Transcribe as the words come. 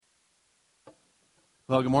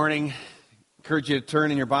Well, good morning. I encourage you to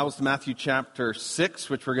turn in your Bibles to Matthew chapter 6,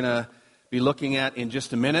 which we're going to be looking at in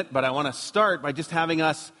just a minute. But I want to start by just having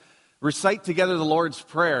us recite together the Lord's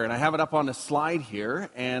Prayer. And I have it up on the slide here.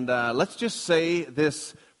 And let's just say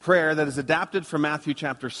this prayer that is adapted from Matthew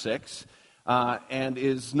chapter 6 and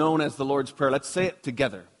is known as the Lord's Prayer. Let's say it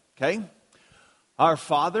together, okay? Our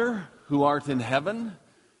Father, who art in heaven,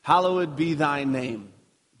 hallowed be thy name.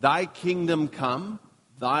 Thy kingdom come,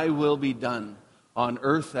 thy will be done, on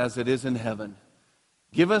earth as it is in heaven.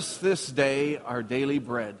 Give us this day our daily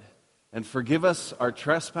bread, and forgive us our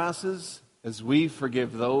trespasses as we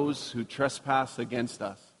forgive those who trespass against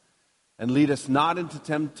us. And lead us not into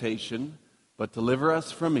temptation, but deliver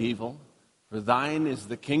us from evil. For thine is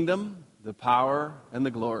the kingdom, the power, and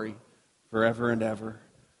the glory, forever and ever.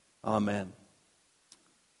 Amen.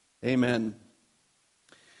 Amen.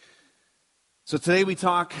 So today we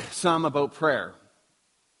talk some about prayer.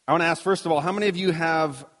 I want to ask, first of all, how many of you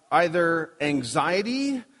have either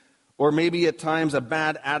anxiety or maybe at times a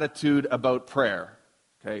bad attitude about prayer?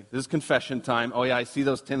 Okay, this is confession time. Oh yeah, I see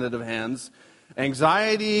those tentative hands.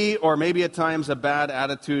 Anxiety or maybe at times a bad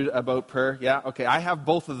attitude about prayer. Yeah, okay, I have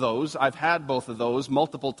both of those. I've had both of those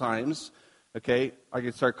multiple times. Okay, I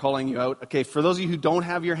can start calling you out. Okay, for those of you who don't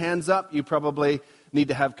have your hands up, you probably need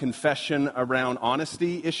to have confession around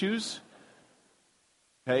honesty issues.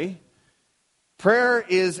 Okay? Prayer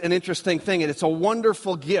is an interesting thing, and it's a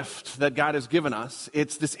wonderful gift that God has given us.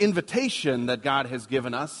 It's this invitation that God has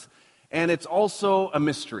given us, and it's also a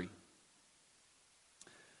mystery.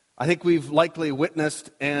 I think we've likely witnessed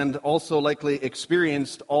and also likely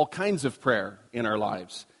experienced all kinds of prayer in our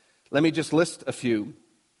lives. Let me just list a few.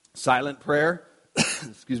 Silent prayer,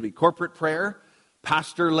 corporate prayer,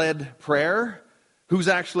 pastor-led prayer, who's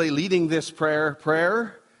actually leading this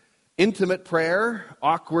prayer, intimate prayer,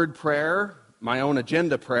 awkward prayer, my own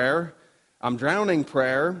agenda prayer, I'm drowning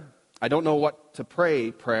prayer, I don't know what to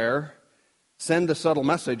pray prayer, send a subtle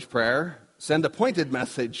message prayer, send a pointed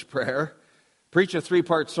message prayer, preach a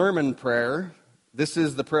 3-part sermon prayer, this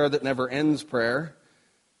is the prayer that never ends prayer,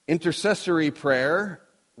 intercessory prayer,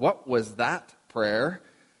 what was that prayer,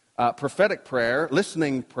 prophetic prayer,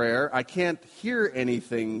 listening prayer, I can't hear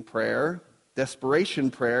anything prayer,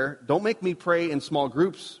 desperation prayer, don't make me pray in small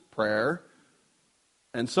groups prayer,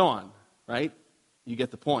 and so on. Right? You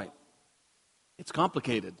get the point. It's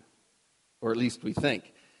complicated, or at least we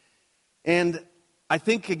think. And I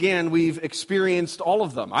think, again, we've experienced all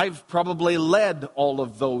of them. I've probably led all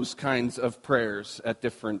of those kinds of prayers at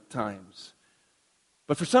different times.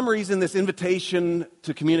 But for some reason, this invitation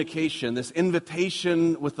to communication, this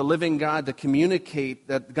invitation with the living God to communicate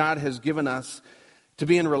that God has given us to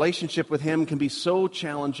be in relationship with Him can be so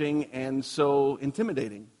challenging and so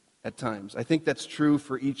intimidating at times. I think that's true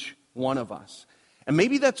for each one of us. And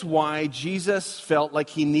maybe that's why Jesus felt like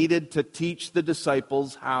He needed to teach the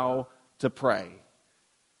disciples how to pray.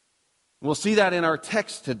 We'll see that in our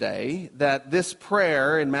text today, that this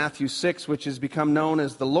prayer in Matthew 6, which has become known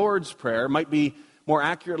as the Lord's Prayer, might be more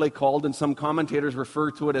accurately called, and some commentators refer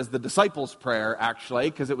to it as the disciples' prayer, actually,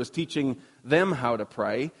 because it was teaching them how to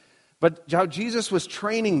pray. But how Jesus was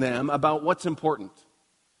training them about what's important,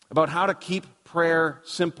 about how to keep prayer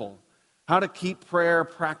simple, how to keep prayer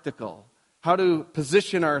practical, how to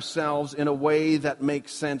position ourselves in a way that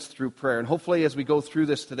makes sense through prayer. And hopefully as we go through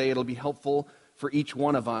this today, it'll be helpful for each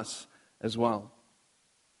one of us as well.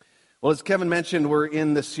 Well, as Kevin mentioned, we're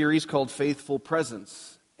in this series called Faithful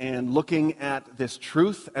Presence, and looking at this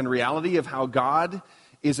truth and reality of how God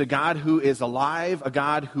is a God who is alive, a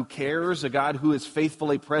God who cares, a God who is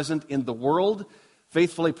faithfully present in the world,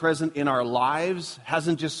 faithfully present in our lives,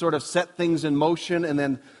 hasn't just sort of set things in motion and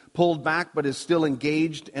then pulled back, but is still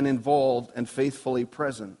engaged and involved and faithfully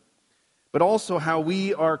present. But also how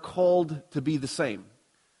we are called to be the same.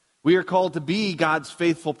 We are called to be God's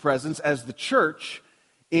faithful presence as the church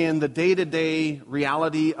in the day-to-day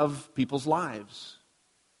reality of people's lives.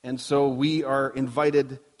 And so we are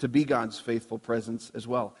invited to be God's faithful presence as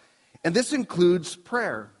well. And this includes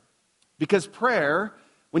prayer. Because prayer,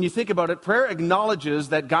 when you think about it, prayer acknowledges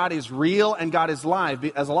that God is real and God is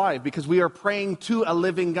alive because we are praying to a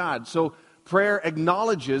living God. So prayer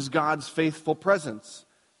acknowledges God's faithful presence.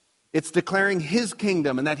 It's declaring His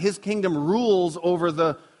kingdom and that His kingdom rules over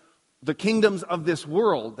the kingdoms of this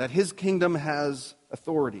world, that His kingdom has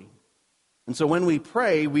authority. And so when we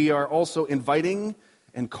pray, we are also inviting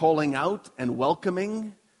and calling out and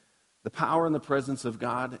welcoming the power and the presence of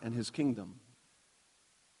God and His kingdom.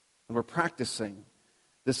 And we're practicing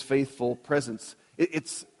this faithful presence.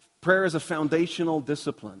 Prayer is a foundational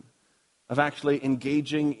discipline of actually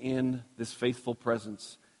engaging in this faithful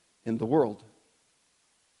presence in the world.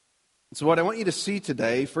 So what I want you to see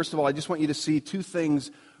today, first of all, I just want you to see two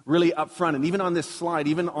things really up front. And even on this slide,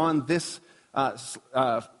 even on this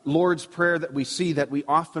Lord's Prayer that we see, that we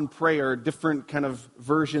often pray, or different kind of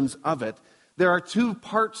versions of it, there are two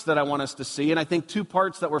parts that I want us to see. And I think two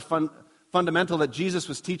parts that were fundamental that Jesus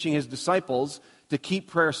was teaching his disciples to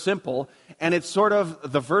keep prayer simple. And it's sort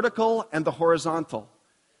of the vertical and the horizontal.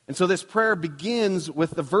 And so this prayer begins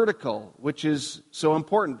with the vertical, which is so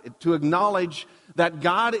important, to acknowledge that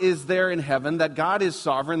God is there in heaven, that God is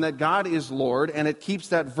sovereign, that God is Lord, and it keeps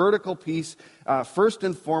that vertical piece first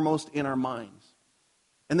and foremost in our minds.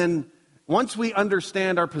 And then once we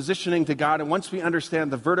understand our positioning to God, and once we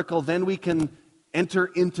understand the vertical, then we can enter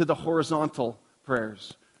into the horizontal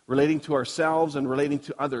prayers, relating to ourselves and relating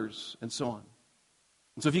to others, and so on.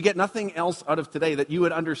 And so if you get nothing else out of today, that you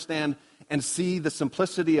would understand and see the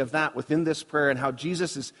simplicity of that within this prayer, and how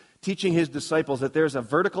Jesus is teaching his disciples that there's a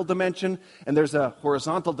vertical dimension and there's a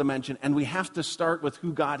horizontal dimension, and we have to start with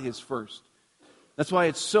who God is first. That's why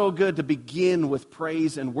it's so good to begin with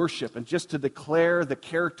praise and worship, and just to declare the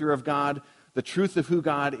character of God, the truth of who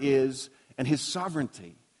God is, and his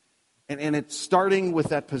sovereignty. And it's starting with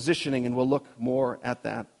that positioning, and we'll look more at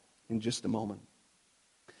that in just a moment.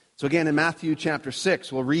 So again, in Matthew chapter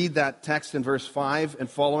 6, we'll read that text in verse 5 and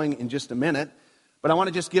following in just a minute. But I want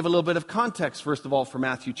to just give a little bit of context, first of all, for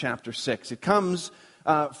Matthew chapter 6. It comes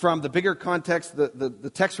from the bigger context.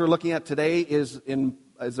 The text we're looking at today is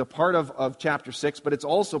a part of chapter 6, but it's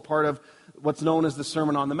also part of what's known as the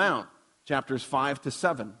Sermon on the Mount, chapters 5 to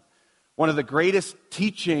 7. One of the greatest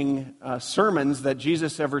teaching sermons that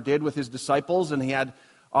Jesus ever did with his disciples, and he had,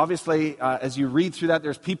 obviously, as you read through that,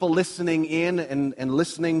 there's people listening in and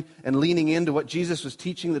listening and leaning into what Jesus was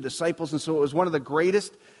teaching the disciples, and so it was one of the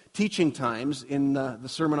greatest teaching times in the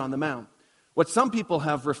Sermon on the Mount. What some people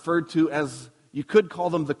have referred to as, you could call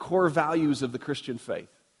them the core values of the Christian faith.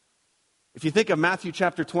 If you think of Matthew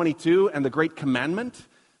chapter 22 and the great commandment,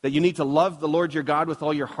 that you need to love the Lord your God with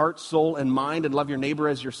all your heart, soul, and mind, and love your neighbor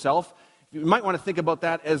as yourself, you might want to think about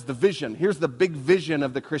that as the vision. Here's the big vision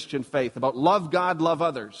of the Christian faith, about love God, love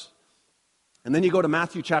others. And then you go to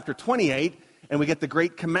Matthew chapter 28, and we get the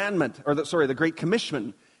great commandment, the great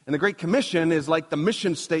commission. And the Great Commission is like the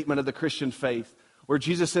mission statement of the Christian faith, where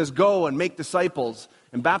Jesus says, go and make disciples,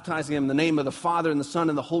 and baptizing them in the name of the Father and the Son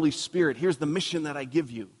and the Holy Spirit. Here's the mission that I give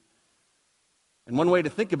you. And one way to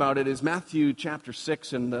think about it is Matthew chapter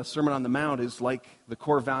 6 and the Sermon on the Mount is like the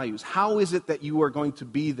core values. How is it that you are going to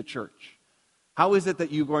be the church? How is it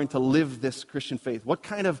that you're going to live this Christian faith? What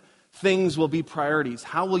kind of things will be priorities?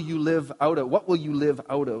 How will you live out of? What will you live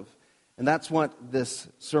out of? And that's what this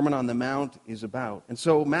Sermon on the Mount is about. And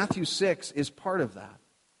so Matthew 6 is part of that.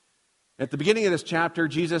 At the beginning of this chapter,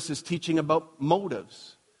 Jesus is teaching about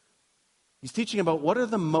motives. He's teaching about what are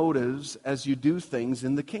the motives as you do things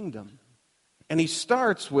in the kingdom. And he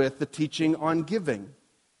starts with the teaching on giving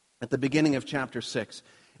at the beginning of chapter 6.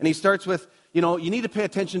 And he starts with, you need to pay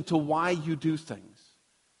attention to why you do things.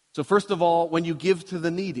 So first of all, when you give to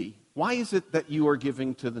the needy, why is it that you are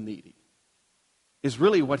giving to the needy? Is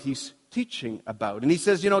really what he's teaching about. And he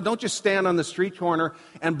says, don't just stand on the street corner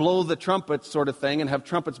and blow the trumpet sort of thing and have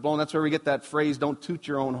trumpets blown. That's where we get that phrase, don't toot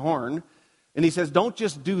your own horn. And he says, don't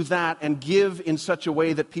just do that and give in such a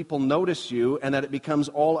way that people notice you and that it becomes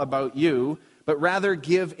all about you, but rather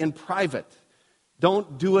give in private.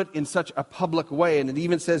 Don't do it in such a public way. And it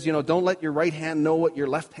even says, don't let your right hand know what your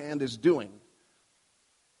left hand is doing.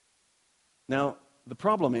 Now, the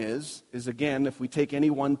problem is again, if we take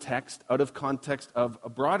any one text out of context of a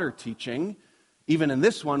broader teaching, even in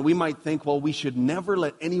this one, we might think, well, we should never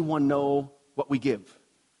let anyone know what we give.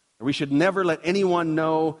 Or we should never let anyone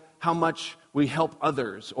know how much we help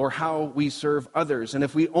others or how we serve others. And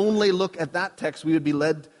if we only look at that text, we would be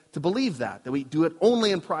led to believe that we do it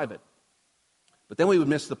only in private. But then we would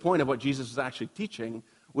miss the point of what Jesus was actually teaching,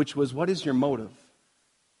 which was, what is your motive?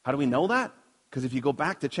 How do we know that? Because if you go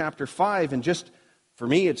back to chapter 5 and for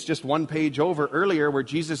me, it's just one page over earlier where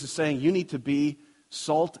Jesus is saying you need to be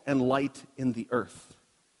salt and light in the earth.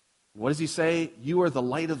 What does he say? You are the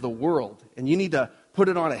light of the world, and you need to put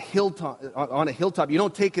it on a hilltop. You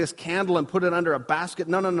don't take this candle and put it under a basket.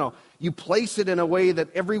 No. You place it in a way that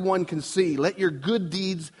everyone can see. Let your good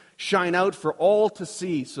deeds shine out for all to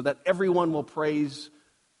see so that everyone will praise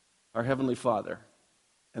our Heavenly Father.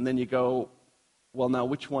 And then you go, well, now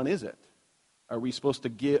which one is it? Are we supposed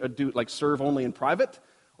to serve only in private?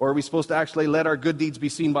 Or are we supposed to actually let our good deeds be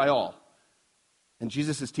seen by all? And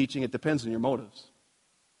Jesus is teaching it depends on your motives.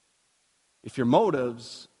 If your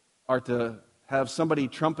motives are to have somebody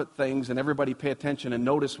trumpet things and everybody pay attention and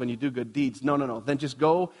notice when you do good deeds, no. Then just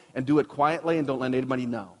go and do it quietly and don't let anybody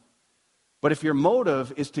know. But if your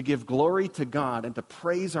motive is to give glory to God and to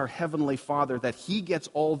praise our Heavenly Father, that He gets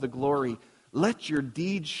all the glory, let your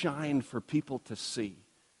deeds shine for people to see,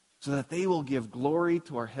 so that they will give glory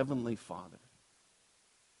to our Heavenly Father.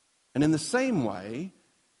 And in the same way,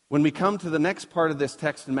 when we come to the next part of this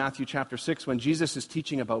text in Matthew chapter 6, when Jesus is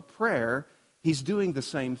teaching about prayer, He's doing the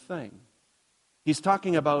same thing. He's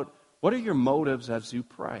talking about, what are your motives as you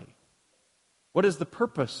pray? What is the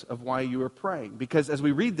purpose of why you are praying? Because as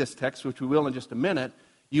we read this text, which we will in just a minute,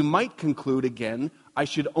 you might conclude again, I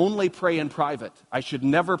should only pray in private. I should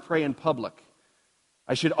never pray in public.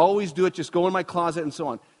 I should always do it, just go in my closet and so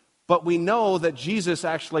on. But we know that Jesus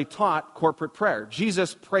actually taught corporate prayer.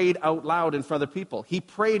 Jesus prayed out loud in front of people. He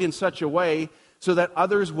prayed in such a way so that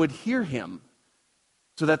others would hear Him,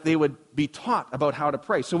 so that they would be taught about how to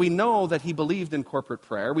pray. So we know that He believed in corporate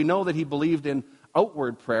prayer. We know that He believed in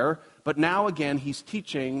outward prayer. But now again, He's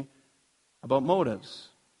teaching about motives.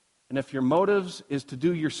 And if your motives is to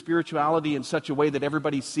do your spirituality in such a way that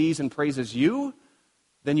everybody sees and praises you,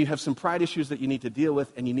 then you have some pride issues that you need to deal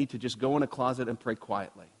with, and you need to just go in a closet and pray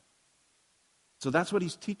quietly. So that's what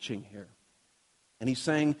He's teaching here. And He's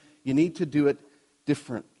saying you need to do it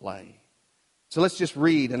differently. So let's just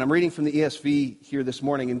read, and I'm reading from the ESV here this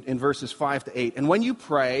morning in verses 5 to 8. And when you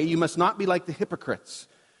pray, you must not be like the hypocrites,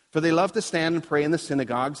 for they love to stand and pray in the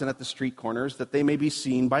synagogues and at the street corners, that they may be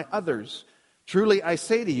seen by others. Truly, I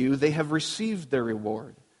say to you, they have received their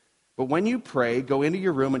reward. But when you pray, go into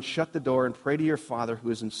your room and shut the door and pray to your Father who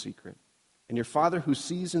is in secret. And your Father who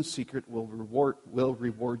sees in secret will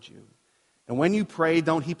reward you. And when you pray,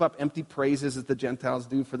 don't heap up empty praises as the Gentiles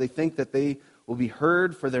do, for they think that they will be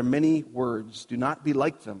heard for their many words. Do not be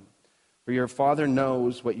like them, for your Father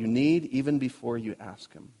knows what you need even before you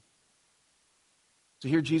ask Him. So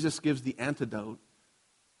here Jesus gives the antidote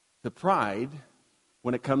to pride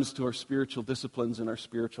when it comes to our spiritual disciplines and our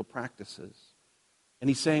spiritual practices. And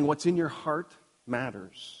He's saying what's in your heart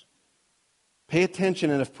matters. Pay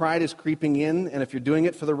attention, and if pride is creeping in, and if you're doing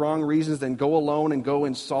it for the wrong reasons, then go alone and go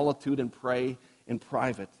in solitude and pray in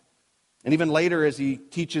private. And even later, as He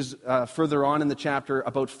teaches further on in the chapter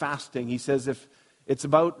about fasting, He says if it's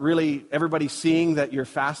about really everybody seeing that you're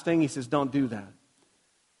fasting, He says don't do that.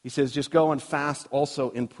 He says just go and fast also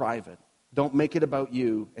in private. Don't make it about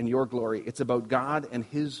you and your glory. It's about God and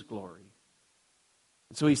His glory.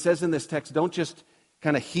 And so He says in this text, don't just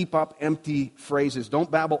kind of heap up empty phrases. Don't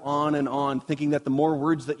babble on and on, thinking that the more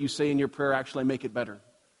words that you say in your prayer actually make it better.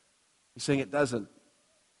 He's saying it doesn't.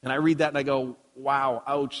 And I read that and I go, wow,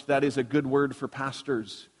 ouch, that is a good word for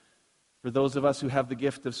pastors, for those of us who have the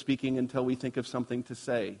gift of speaking until we think of something to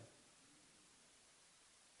say.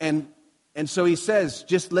 And so He says,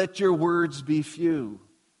 just let your words be few.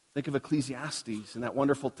 Think of Ecclesiastes in that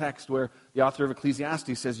wonderful text where the author of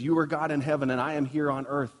Ecclesiastes says, you are God in heaven and I am here on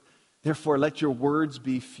earth. Therefore, let your words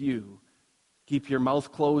be few. Keep your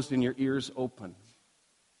mouth closed and your ears open.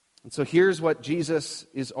 And so here's what Jesus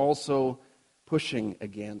is also pushing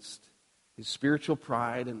against. His spiritual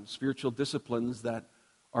pride and spiritual disciplines that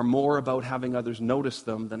are more about having others notice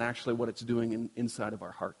them than actually what it's doing inside of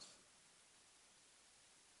our hearts.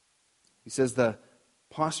 He says the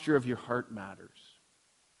posture of your heart matters.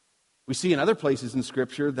 We see in other places in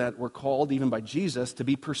Scripture that we're called, even by Jesus, to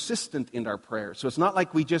be persistent in our prayers. So it's not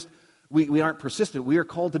like we aren't persistent. We are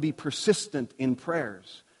called to be persistent in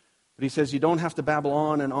prayers. But He says you don't have to babble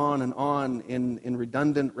on and on and on in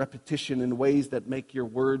redundant repetition in ways that make your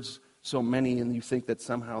words so many and you think that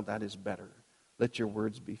somehow that is better. Let your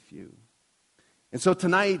words be few. And so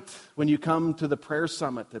tonight, when you come to the prayer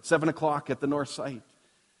summit at 7 o'clock at the North Site,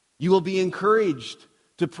 you will be encouraged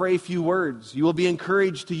to pray few words. You will be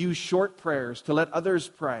encouraged to use short prayers, to let others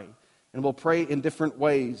pray. And we'll pray in different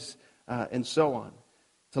ways and so on.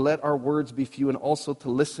 To let our words be few and also to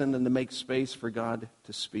listen and to make space for God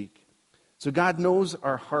to speak. So God knows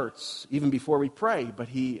our hearts even before we pray, but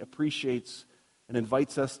He appreciates and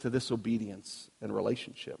invites us to this obedience and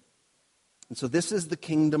relationship. And so this is the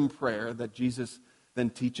kingdom prayer that Jesus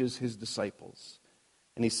then teaches His disciples.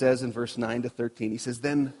 And He says in verse 9 to 13, He says,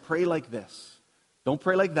 then pray like this. Don't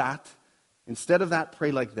pray like that. Instead of that,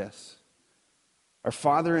 pray like this. Our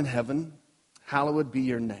Father in heaven, hallowed be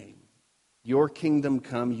your name. Your kingdom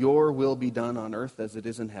come, your will be done on earth as it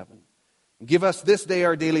is in heaven. And give us this day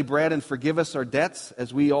our daily bread, and forgive us our debts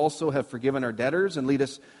as we also have forgiven our debtors. And lead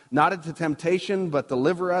us not into temptation, but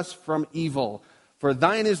deliver us from evil. For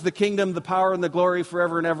thine is the kingdom, the power, and the glory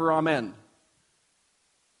forever and ever. Amen.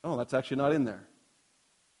 Oh, that's actually not in there.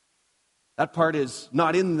 That part is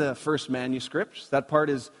not in the first manuscripts. That part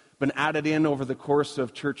has been added in over the course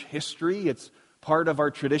of church history. It's part of our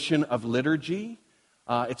tradition of liturgy.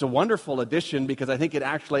 It's a wonderful addition because I think it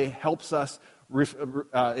actually helps us.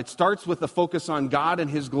 It starts with the focus on God and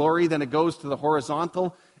His glory, then it goes to the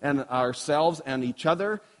horizontal and ourselves and each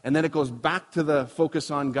other, and then it goes back to the focus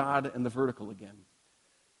on God and the vertical again.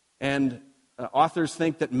 And authors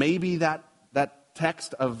think that maybe that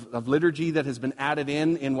text of liturgy that has been added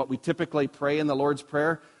in what we typically pray in the Lord's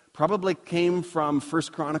Prayer probably came from 1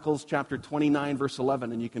 Chronicles chapter 29, verse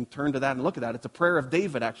 11, and you can turn to that and look at that. It's a prayer of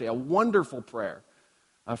David, actually, a wonderful prayer.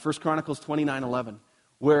 1 Chronicles 29, 11,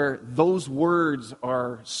 where those words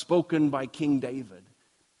are spoken by King David.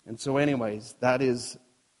 And so anyways, that is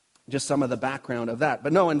just some of the background of that.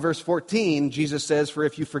 But no, in verse 14, Jesus says, "For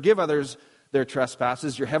if you forgive others their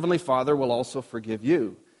trespasses, your heavenly Father will also forgive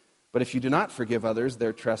you. But if you do not forgive others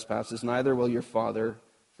their trespasses, neither will your Father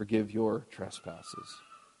forgive your trespasses."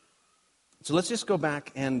 So let's just go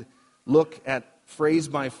back and look at phrase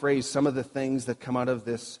by phrase some of the things that come out of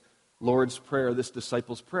this Lord's Prayer, this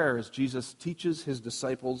disciples' prayer, as Jesus teaches His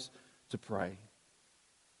disciples to pray.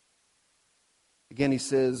 Again, He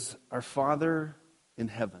says, "Our Father in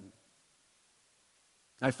heaven."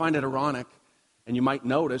 I find it ironic, and you might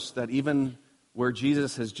notice that even where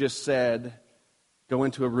Jesus has just said, go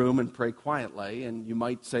into a room and pray quietly, and you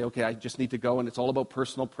might say, okay, I just need to go, and it's all about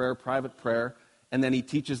personal prayer, private prayer, and then He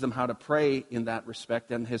teaches them how to pray in that respect,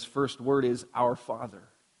 and His first word is, "Our Father."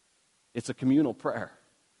 It's a communal prayer.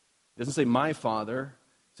 It doesn't say, "My Father,"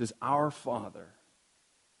 it says, "Our Father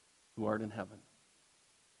who art in heaven."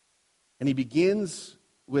 And He begins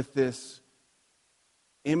with this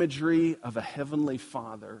imagery of a heavenly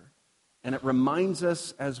Father, and it reminds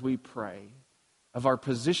us as we pray of our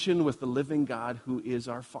position with the living God who is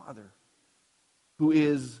our Father, who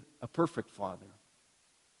is a perfect Father,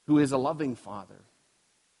 who is a loving Father,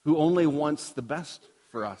 who only wants the best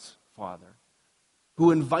for us, Father,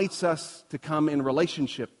 who invites us to come in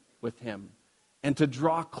relationship with Him and to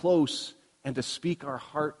draw close and to speak our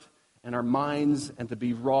heart and our minds and to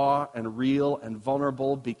be raw and real and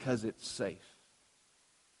vulnerable because it's safe.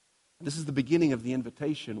 This is the beginning of the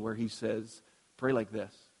invitation where He says, pray like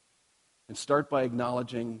this. And start by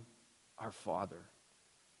acknowledging our Father.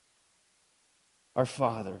 Our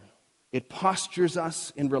Father. It postures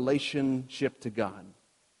us in relationship to God.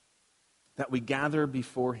 That we gather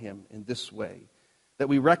before Him in this way. That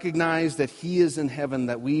we recognize that He is in heaven,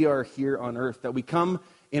 that we are here on earth. That we come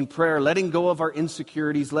in prayer, letting go of our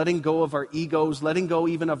insecurities, letting go of our egos, letting go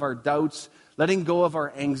even of our doubts, letting go of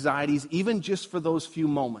our anxieties, even just for those few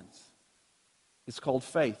moments. It's called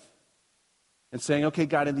faith. And saying, okay,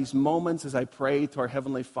 God, in these moments as I pray to our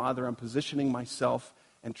Heavenly Father, I'm positioning myself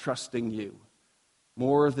and trusting You.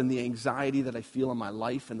 More than the anxiety that I feel in my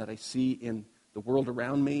life and that I see in the world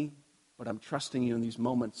around me, but I'm trusting You in these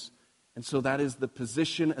moments. And so that is the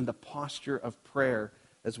position and the posture of prayer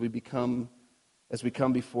as we come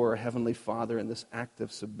before our Heavenly Father in this act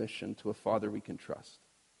of submission to a Father we can trust.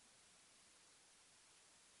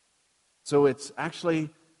 So it's actually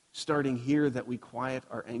starting here that we quiet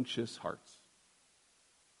our anxious hearts.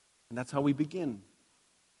 And that's how we begin.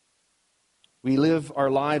 We live our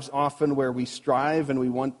lives often where we strive and we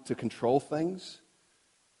want to control things.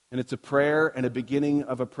 And it's a prayer and a beginning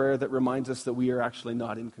of a prayer that reminds us that we are actually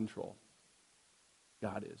not in control.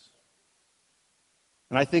 God is.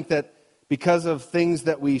 And I think that because of things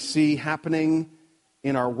that we see happening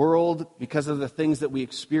in our world, because of the things that we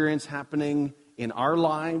experience happening in our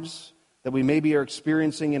lives, that we maybe are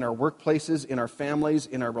experiencing in our workplaces, in our families,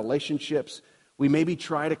 in our relationships, we maybe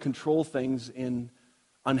try to control things in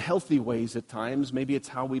unhealthy ways at times. Maybe it's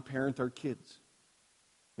how we parent our kids.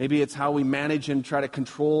 Maybe it's how we manage and try to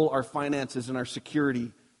control our finances and our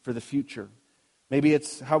security for the future. Maybe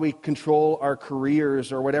it's how we control our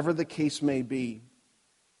careers or whatever the case may be.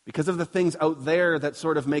 Because of the things out there that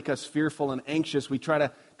sort of make us fearful and anxious, we try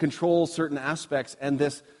to control certain aspects. And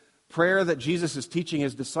this prayer that Jesus is teaching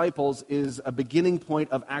His disciples is a beginning point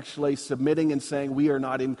of actually submitting and saying, we are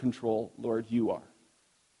not in control, Lord, You are.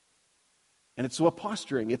 And it's so a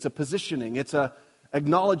posturing, it's a positioning, it's a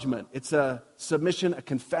acknowledgement, it's a submission, a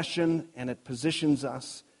confession, and it positions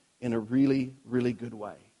us in a really, really good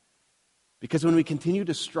way. Because when we continue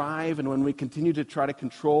to strive and when we continue to try to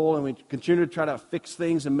control and we continue to try to fix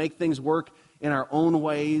things and make things work in our own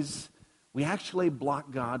ways, we actually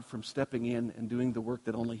block God from stepping in and doing the work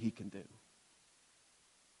that only He can do.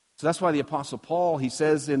 So that's why the Apostle Paul, he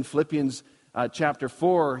says in Philippians chapter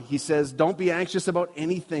 4, he says, don't be anxious about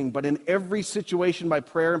anything, but in every situation by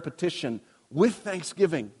prayer and petition, with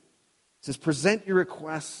thanksgiving. He says, present your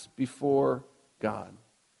requests before God.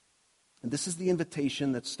 And this is the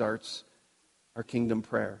invitation that starts our kingdom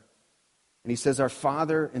prayer. And he says, Our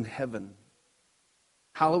Father in heaven,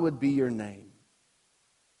 hallowed be Your name.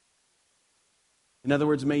 In other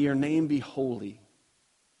words, may your name be holy.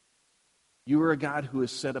 You are a God who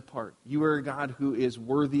is set apart. You are a God who is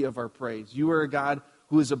worthy of our praise. You are a God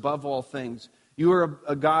who is above all things. You are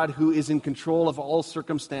a God who is in control of all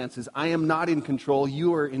circumstances. I am not in control.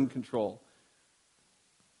 You are in control.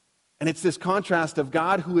 And it's this contrast of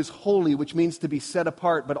God who is holy, which means to be set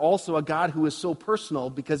apart, but also a God who is so personal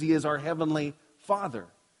because he is our heavenly Father.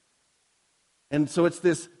 And so it's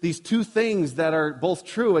these two things that are both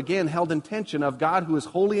true, again, held in tension, of God who is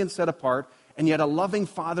holy and set apart, and yet a loving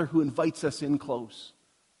Father who invites us in close.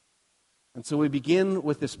 And so we begin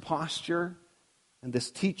with this posture and this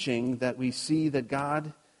teaching that we see that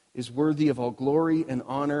God is worthy of all glory and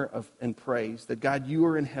honor and praise, that God, you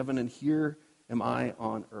are in heaven and here am I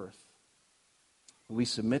on earth. We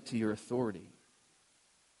submit to your authority.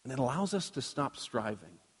 And it allows us to stop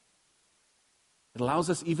striving. It allows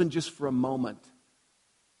us, even just for a moment,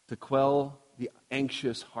 to quell the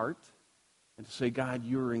anxious heart and to say, God,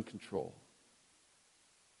 you're in control.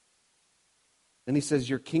 Then he says,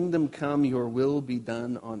 your kingdom come, your will be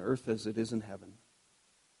done on earth as it is in heaven.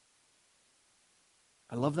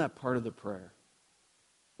 I love that part of the prayer.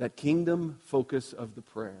 That kingdom focus of the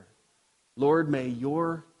prayer. Lord, may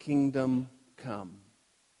your kingdom come.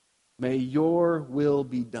 May your will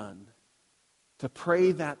be done. To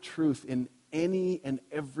pray that truth in any and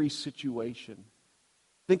every situation.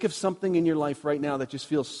 Think of something in your life right now that just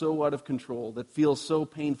feels so out of control, that feels so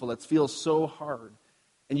painful, that feels so hard.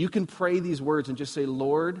 And you can pray these words and just say,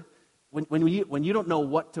 Lord, when you don't know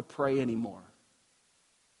what to pray anymore,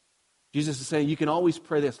 Jesus is saying you can always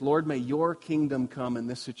pray this, Lord, may your kingdom come in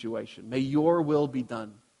this situation. May your will be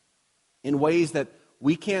done in ways that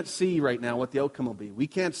we can't see right now what the outcome will be. We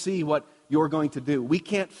can't see what you're going to do. We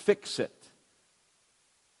can't fix it.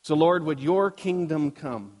 So Lord, would your kingdom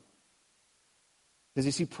come? Because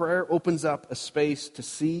you see, prayer opens up a space to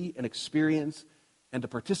see and experience and to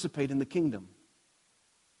participate in the kingdom.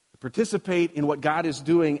 To participate in what God is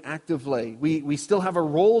doing actively. We still have a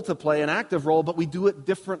role to play, an active role, but we do it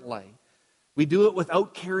differently. We do it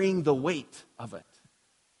without carrying the weight of it.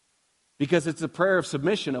 Because it's a prayer of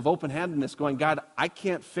submission, of open-handedness, going, God, I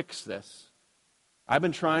can't fix this. I've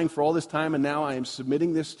been trying for all this time, and now I am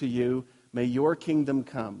submitting this to you. May your kingdom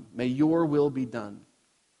come. May your will be done.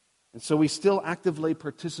 And so we still actively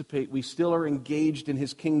participate. We still are engaged in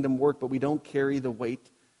his kingdom work, but we don't carry the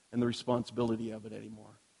weight and the responsibility of it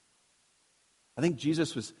anymore. I think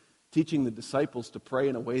Jesus was teaching the disciples to pray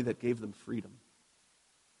in a way that gave them freedom.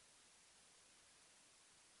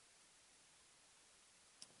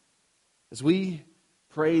 As we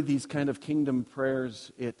pray these kind of kingdom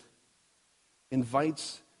prayers, it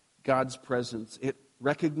invites God's presence. It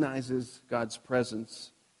recognizes God's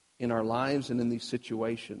presence in our lives and in these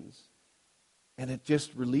situations. And it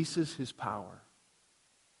just releases his power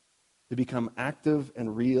to become active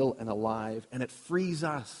and real and alive. And it frees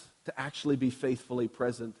us to actually be faithfully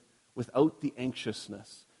present without the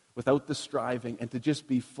anxiousness, without the striving, and to just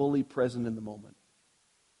be fully present in the moment.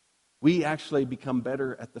 We actually become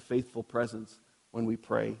better at the faithful presence when we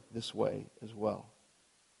pray this way as well.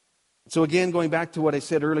 So again, going back to what I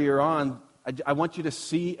said earlier on, I want you to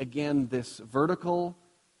see again this vertical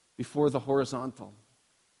before the horizontal.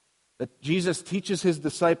 That Jesus teaches his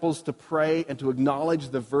disciples to pray and to acknowledge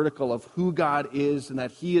the vertical of who God is and that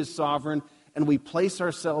he is sovereign, and we place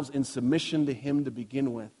ourselves in submission to him to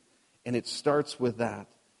begin with. And it starts with that.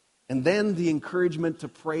 And then the encouragement to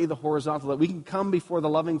pray the horizontal, that we can come before the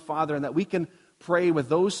loving Father and that we can pray with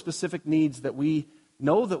those specific needs that we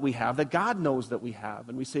know that we have, that God knows that we have.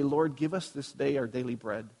 And we say, Lord, give us this day our daily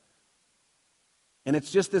bread. And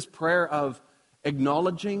it's just this prayer of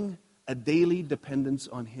acknowledging a daily dependence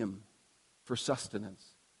on him for sustenance.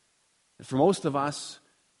 And for most of us,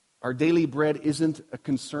 our daily bread isn't a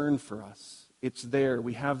concern for us. It's there.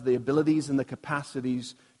 We have the abilities and the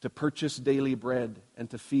capacities to purchase daily bread and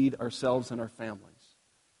to feed ourselves and our families.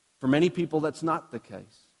 For many people, that's not the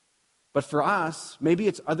case. But for us, maybe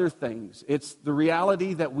it's other things. It's the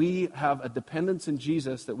reality that we have a dependence in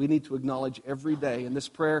Jesus that we need to acknowledge every day. And this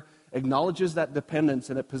prayer acknowledges that dependence,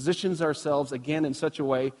 and it positions ourselves again in such a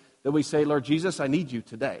way that we say, Lord Jesus, I need you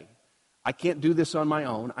today. I can't do this on my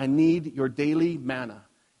own. I need your daily manna,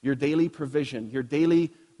 your daily provision, your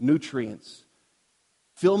daily nutrients.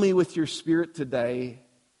 Fill me with your Spirit today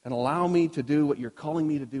and allow me to do what you're calling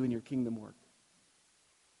me to do in your kingdom work.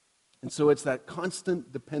 And so it's that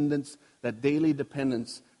constant dependence, that daily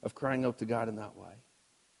dependence of crying out to God in that way.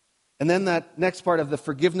 And then that next part of the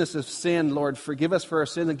forgiveness of sin, Lord, forgive us for our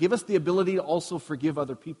sin and give us the ability to also forgive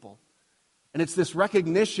other people. And it's this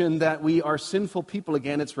recognition that we are sinful people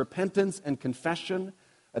again. It's repentance and confession,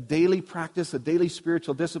 a daily practice, a daily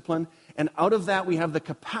spiritual discipline. And out of that, we have the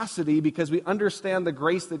capacity, because we understand the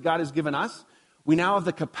grace that God has given us, we now have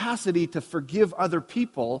the capacity to forgive other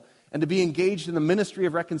people and to be engaged in the ministry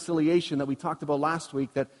of reconciliation that we talked about last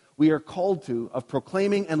week, that we are called to, of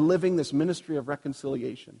proclaiming and living this ministry of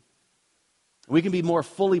reconciliation. We can be more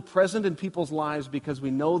fully present in people's lives because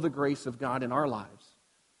we know the grace of God in our lives.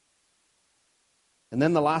 And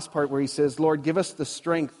then the last part where he says, Lord, give us the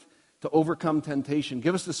strength to overcome temptation.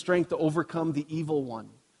 Give us the strength to overcome the evil one.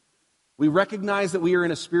 We recognize that we are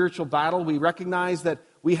in a spiritual battle. We recognize that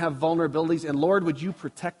we have vulnerabilities. And Lord, would you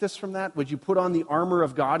protect us from that? Would you put on the armor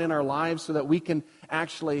of God in our lives so that we can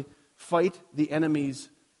actually fight the enemy's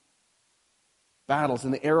battles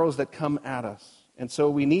and the arrows that come at us? And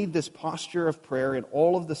so we need this posture of prayer in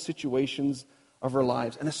all of the situations of our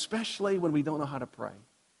lives, and especially when we don't know how to pray.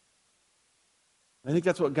 I think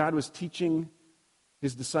that's what God was teaching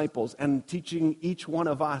his disciples and teaching each one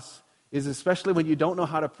of us, is especially when you don't know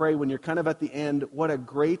how to pray, when you're kind of at the end, what a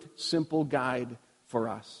great, simple guide for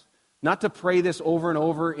us. Not to pray this over and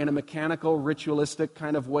over in a mechanical, ritualistic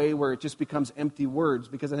kind of way where it just becomes empty words,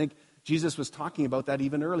 because I think Jesus was talking about that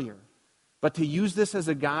even earlier. But to use this as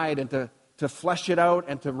a guide and to flesh it out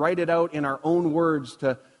and to write it out in our own words,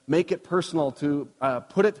 to make it personal, to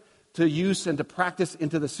put it to use and to practice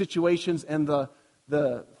into the situations and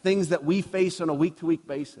the things that we face on a week-to-week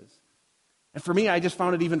basis. And for me, I just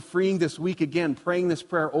found it even freeing this week again, praying this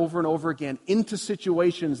prayer over and over again into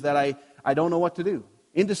situations that I don't know what to do,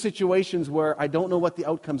 into situations where I don't know what the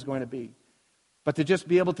outcome's going to be. But to just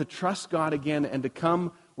be able to trust God again and to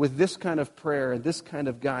come with this kind of prayer and this kind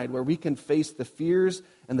of guide where we can face the fears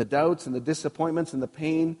and the doubts and the disappointments and the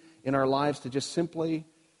pain in our lives, to just simply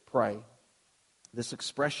pray. This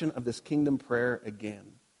expression of this kingdom prayer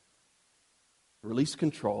again. Release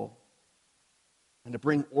control and to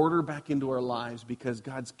bring order back into our lives, because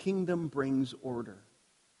God's kingdom brings order.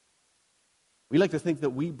 We like to think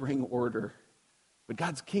that we bring order, but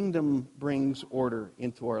God's kingdom brings order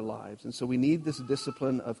into our lives. And so we need this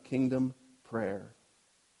discipline of kingdom prayer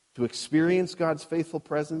to experience God's faithful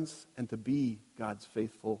presence and to be God's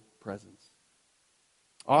faithful presence.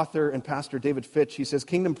 Author and pastor David Fitch, he says,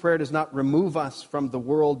 kingdom prayer does not remove us from the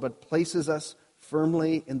world, but places us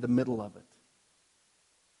firmly in the middle of it.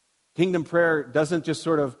 Kingdom prayer doesn't just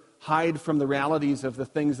sort of hide from the realities of the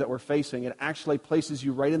things that we're facing. It actually places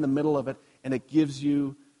you right in the middle of it, and it gives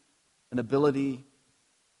you an ability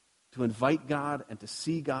to invite God and to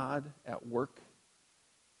see God at work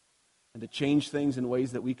and to change things in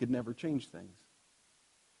ways that we could never change things.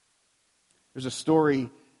 There's a story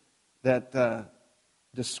that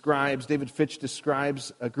David Fitch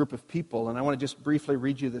describes a group of people, and I want to just briefly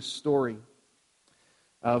read you this story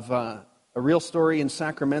of a real story in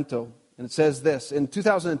Sacramento. And it says this: in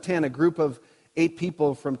 2010, a group of 8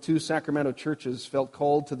 people from 2 Sacramento churches felt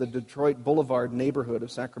called to the Detroit Boulevard neighborhood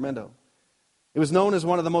of Sacramento. It was known as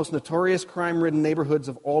one of the most notorious crime-ridden neighborhoods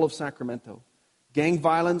of all of Sacramento. Gang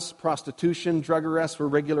violence, prostitution, drug arrests were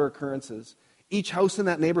regular occurrences. Each house in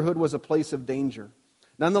that neighborhood was a place of danger.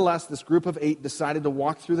 Nonetheless, this group of 8 decided to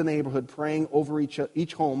walk through the neighborhood, praying over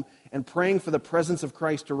each home and praying for the presence of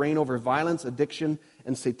Christ to reign over violence, addiction,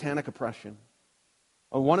 and satanic oppression.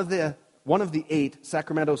 One of the 8,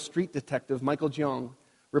 Sacramento street detective Michael Jeong,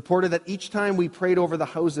 reported that each time we prayed over the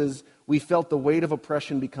houses, we felt the weight of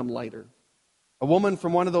oppression become lighter. A woman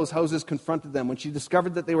from one of those houses confronted them. When she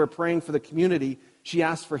discovered that they were praying for the community, she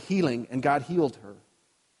asked for healing, and God healed her.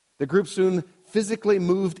 The group soon physically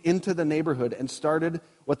moved into the neighborhood and started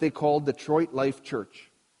what they called Detroit Life Church.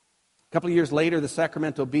 A couple of years later, the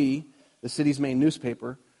Sacramento Bee, the city's main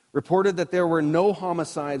newspaper, reported that there were no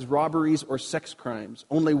homicides, robberies, or sex crimes,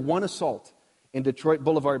 only one assault in Detroit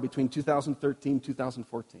Boulevard between 2013 and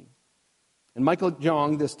 2014. And Michael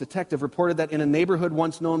Jeong, this detective, reported that in a neighborhood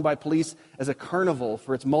once known by police as a carnival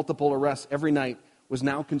for its multiple arrests every night, was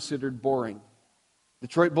now considered boring.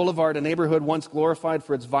 Detroit Boulevard, a neighborhood once glorified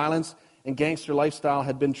for its violence and gangster lifestyle,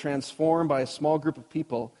 had been transformed by a small group of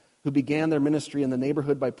people who began their ministry in the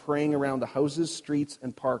neighborhood by praying around the houses, streets,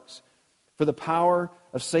 and parks for the power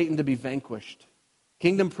of Satan to be vanquished.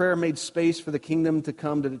 Kingdom prayer made space for the kingdom to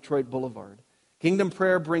come to Detroit Boulevard. Kingdom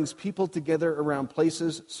prayer brings people together around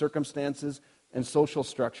places, circumstances, and social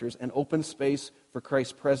structures, and opens space for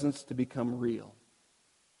Christ's presence to become real.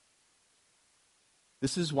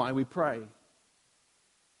 This is why we pray.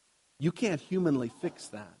 You can't humanly fix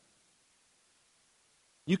that.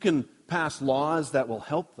 You can pass laws that will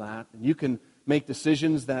help that, and you can make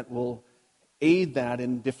decisions that will aid that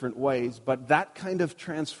in different ways, but that kind of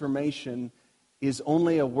transformation is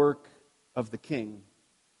only a work of the King.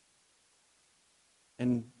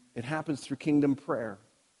 And it happens through kingdom prayer.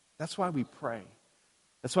 That's why we pray.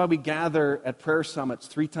 That's why we gather at prayer summits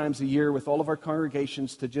 3 times a year with all of our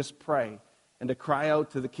congregations to just pray and to cry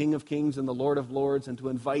out to the King of Kings and the Lord of Lords and to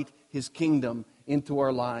invite his kingdom into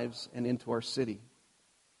our lives and into our city.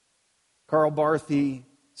 Karl Barth, he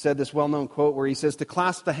said this well-known quote where he says, "To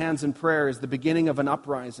clasp the hands in prayer is the beginning of an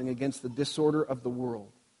uprising against the disorder of the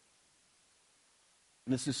world."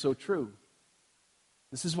 And this is so true.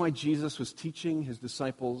 This is why Jesus was teaching his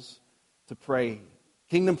disciples to pray.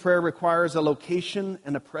 Kingdom prayer requires a location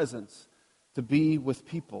and a presence to be with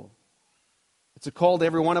people. It's a call to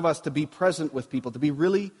every one of us to be present with people, to be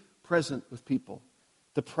really present with people,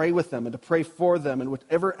 to pray with them and to pray for them in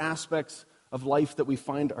whatever aspects of life that we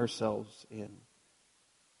find ourselves in.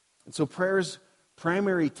 And so prayer's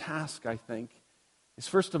primary task, I think, is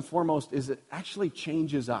first and foremost, is it actually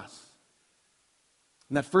changes us.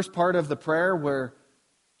 In that first part of the prayer where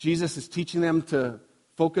Jesus is teaching them to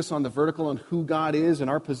focus on the vertical and who God is and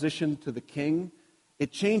our position to the King,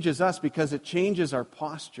 it changes us because it changes our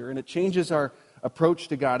posture and it changes our approach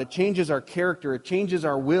to God. It changes our character. It changes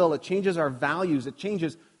our will. It changes our values. It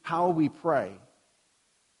changes how we pray.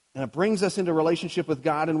 And it brings us into relationship with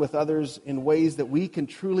God and with others in ways that we can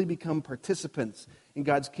truly become participants in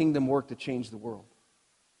God's kingdom work to change the world.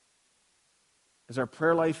 As our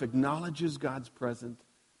prayer life acknowledges God's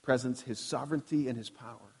presence, his sovereignty, and his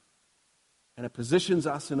power. And it positions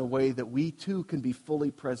us in a way that we too can be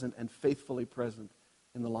fully present and faithfully present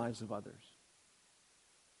in the lives of others.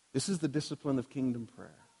 This is the discipline of kingdom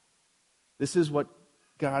prayer. This is what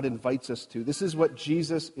God invites us to. This is what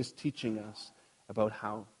Jesus is teaching us about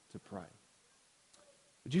how to pray.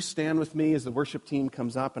 Would you stand with me as the worship team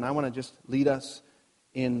comes up, and I want to just lead us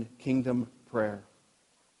in kingdom prayer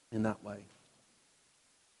in that way.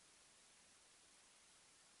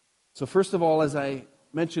 So first of all, as I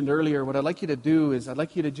mentioned earlier, what I'd like you to do is I'd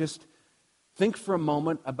like you to just think for a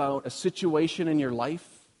moment about a situation in your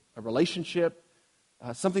life, a relationship,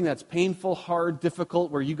 something that's painful, hard,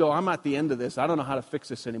 difficult, where you go, I'm at the end of this. I don't know how to fix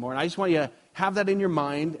this anymore. And I just want you to have that in your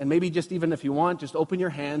mind, and maybe just even if you want, just open your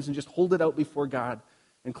hands and just hold it out before God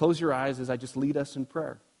and close your eyes as I just lead us in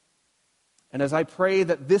prayer. And as I pray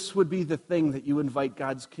that this would be the thing that you invite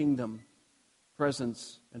God's kingdom,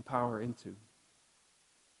 presence, and power into.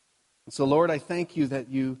 And so, Lord, I thank you that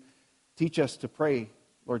you teach us to pray,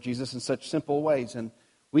 Lord Jesus, in such simple ways. And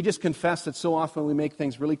we just confess that so often we make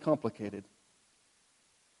things really complicated.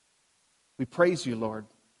 We praise you, Lord.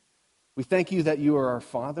 We thank you that you are our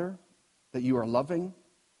Father, that you are loving,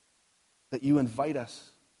 that you invite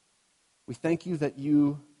us. We thank you that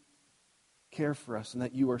you care for us and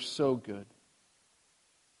that you are so good.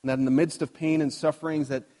 And that in the midst of pain and sufferings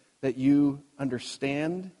that you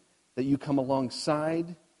understand, that you come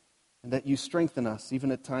alongside, and that you strengthen us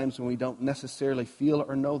even at times when we don't necessarily feel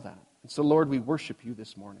or know that. And so, Lord, we worship you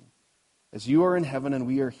this morning as you are in heaven and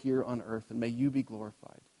we are here on earth, and may you be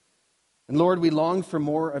glorified. And Lord, we long for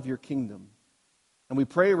more of your kingdom. And we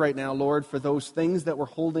pray right now, Lord, for those things that we're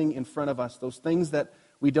holding in front of us, those things that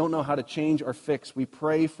we don't know how to change or fix. We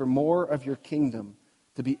pray for more of your kingdom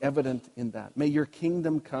to be evident in that. May your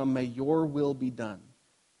kingdom come, may your will be done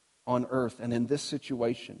on earth and in this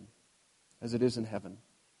situation as it is in heaven.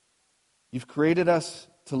 You've created us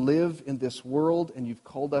to live in this world, and you've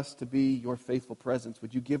called us to be your faithful presence.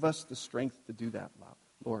 Would you give us the strength to do that,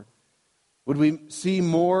 Lord? Would we see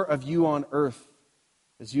more of you on earth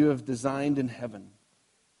as you have designed in heaven?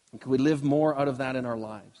 And could we live more out of that in our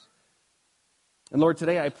lives? And Lord,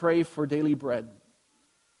 today I pray for daily bread.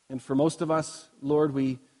 And for most of us, Lord,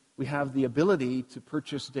 we have the ability to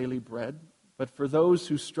purchase daily bread. But for those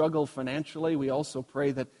who struggle financially, we also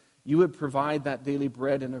pray that you would provide that daily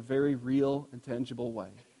bread in a very real and tangible way.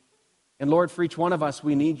 And Lord, for each one of us,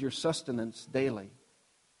 we need your sustenance daily.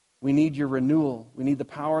 We need your renewal. We need the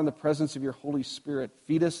power and the presence of your Holy Spirit.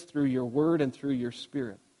 Feed us through your word and through your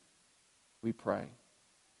Spirit, we pray.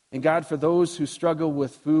 And God, for those who struggle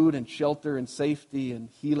with food and shelter and safety and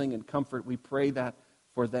healing and comfort, we pray that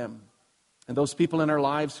for them. And those people in our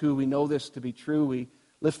lives who we know this to be true, we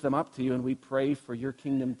lift them up to you and we pray for your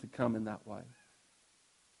kingdom to come in that way.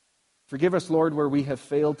 Forgive us, Lord, where we have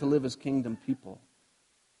failed to live as kingdom people.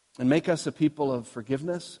 And make us a people of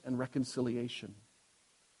forgiveness and reconciliation.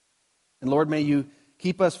 And Lord, may you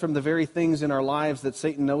keep us from the very things in our lives that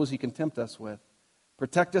Satan knows he can tempt us with.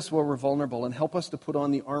 Protect us where we're vulnerable and help us to put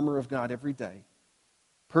on the armor of God every day.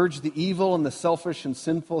 Purge the evil and the selfish and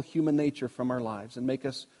sinful human nature from our lives and make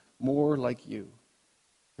us more like you.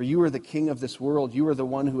 For you are the King of this world. You are the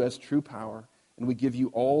one who has true power, and we give you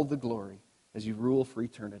all the glory as you rule for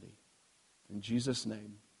eternity. In Jesus'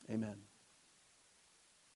 name, amen.